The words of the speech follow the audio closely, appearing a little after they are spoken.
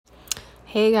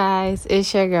Hey guys,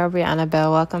 it's your girl Brianna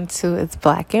Bell. Welcome to It's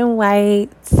Black and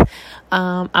White.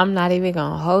 I'm not even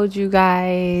gonna hold you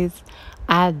guys.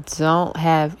 I don't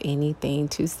have anything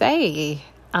to say.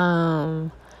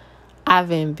 I've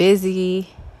been busy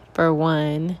for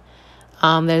one.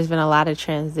 There's been a lot of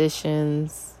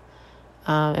transitions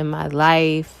in my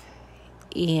life,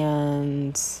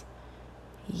 and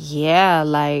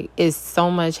it's so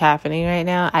much happening right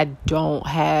now. I don't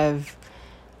have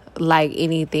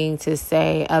anything to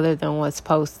say other than what's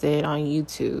posted on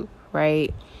YouTube,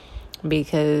 right?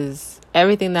 Because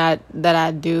everything that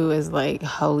I do is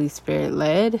Holy Spirit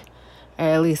led, or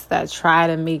at least I try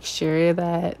to make sure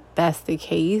that that's the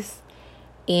case.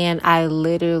 And I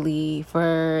literally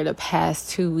for the past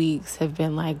 2 weeks have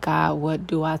been like, God, what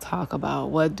do I talk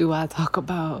about? What do I talk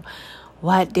about?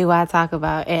 What do I talk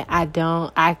about? And I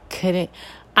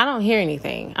don't hear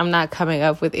anything. I'm not coming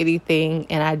up with anything,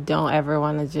 and I don't ever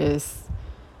want to just,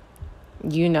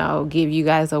 give you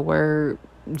guys a word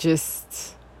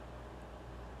just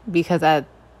because I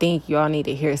think y'all need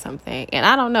to hear something. And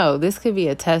I don't know, this could be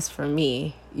a test for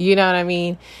me. You know what I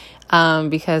mean?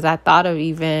 Because I thought of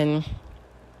even,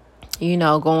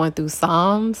 going through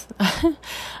Psalms.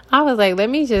 I was like, let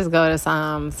me just go to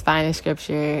Psalms, find a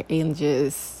scripture, and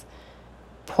just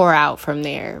pour out from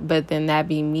there. But then that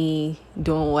be me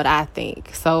doing what I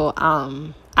think. So I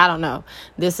don't know,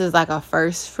 this is like a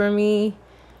first for me.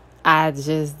 I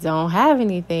just don't have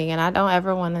anything, and I don't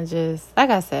ever want to just,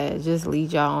 like I said, just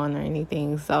lead y'all on or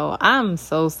anything. So I'm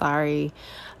so sorry.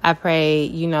 I pray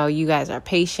you guys are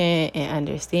patient and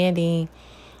understanding.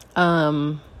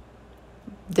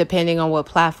 Depending on what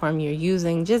platform you're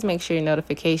using, just make sure your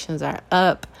notifications are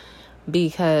up,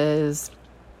 because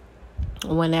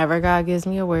whenever God gives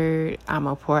me a word, I'm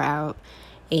going to pour out.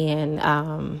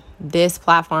 And this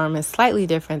platform is slightly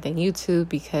different than YouTube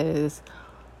because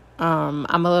I'm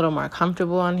a little more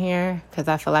comfortable on here, because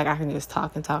I feel like I can just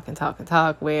talk and talk and talk and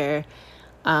talk, where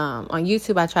on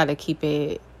YouTube I try to keep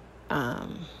it at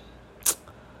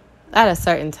a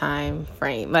certain time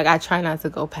frame. I try not to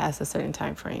go past a certain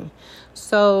time frame.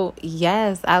 So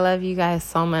yes, I love you guys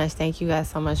so much. Thank you guys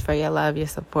so much for your love, your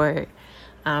support.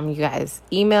 You guys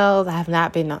emails, I have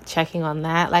not been checking on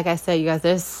that. Like I said, you guys,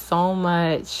 there's so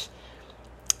much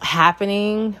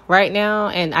happening right now.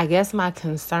 And I guess my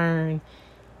concern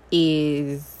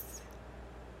is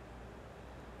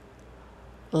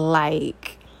am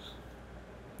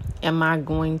I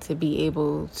going to be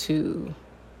able to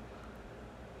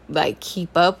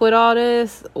keep up with all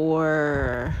this,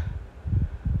 or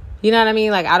you know what I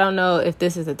mean? I don't know if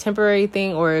this is a temporary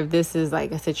thing or if this is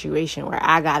a situation where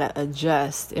I gotta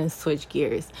adjust and switch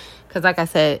gears. Because like I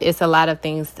said, it's a lot of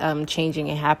things changing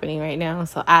and happening right now.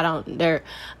 So I don't know.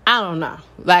 I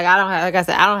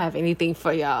don't have anything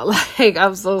for y'all.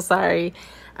 I'm so sorry.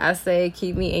 I say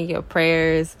keep me in your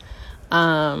prayers.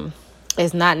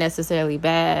 It's not necessarily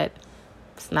bad.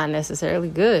 It's not necessarily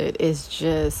good. It's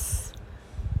just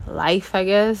life, I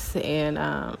guess. And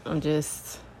I'm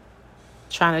just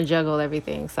trying to juggle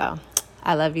everything. So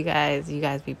I love you guys. You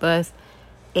guys be blessed.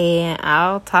 And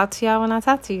I'll talk to y'all when I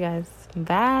talk to you guys.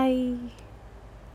 Bye.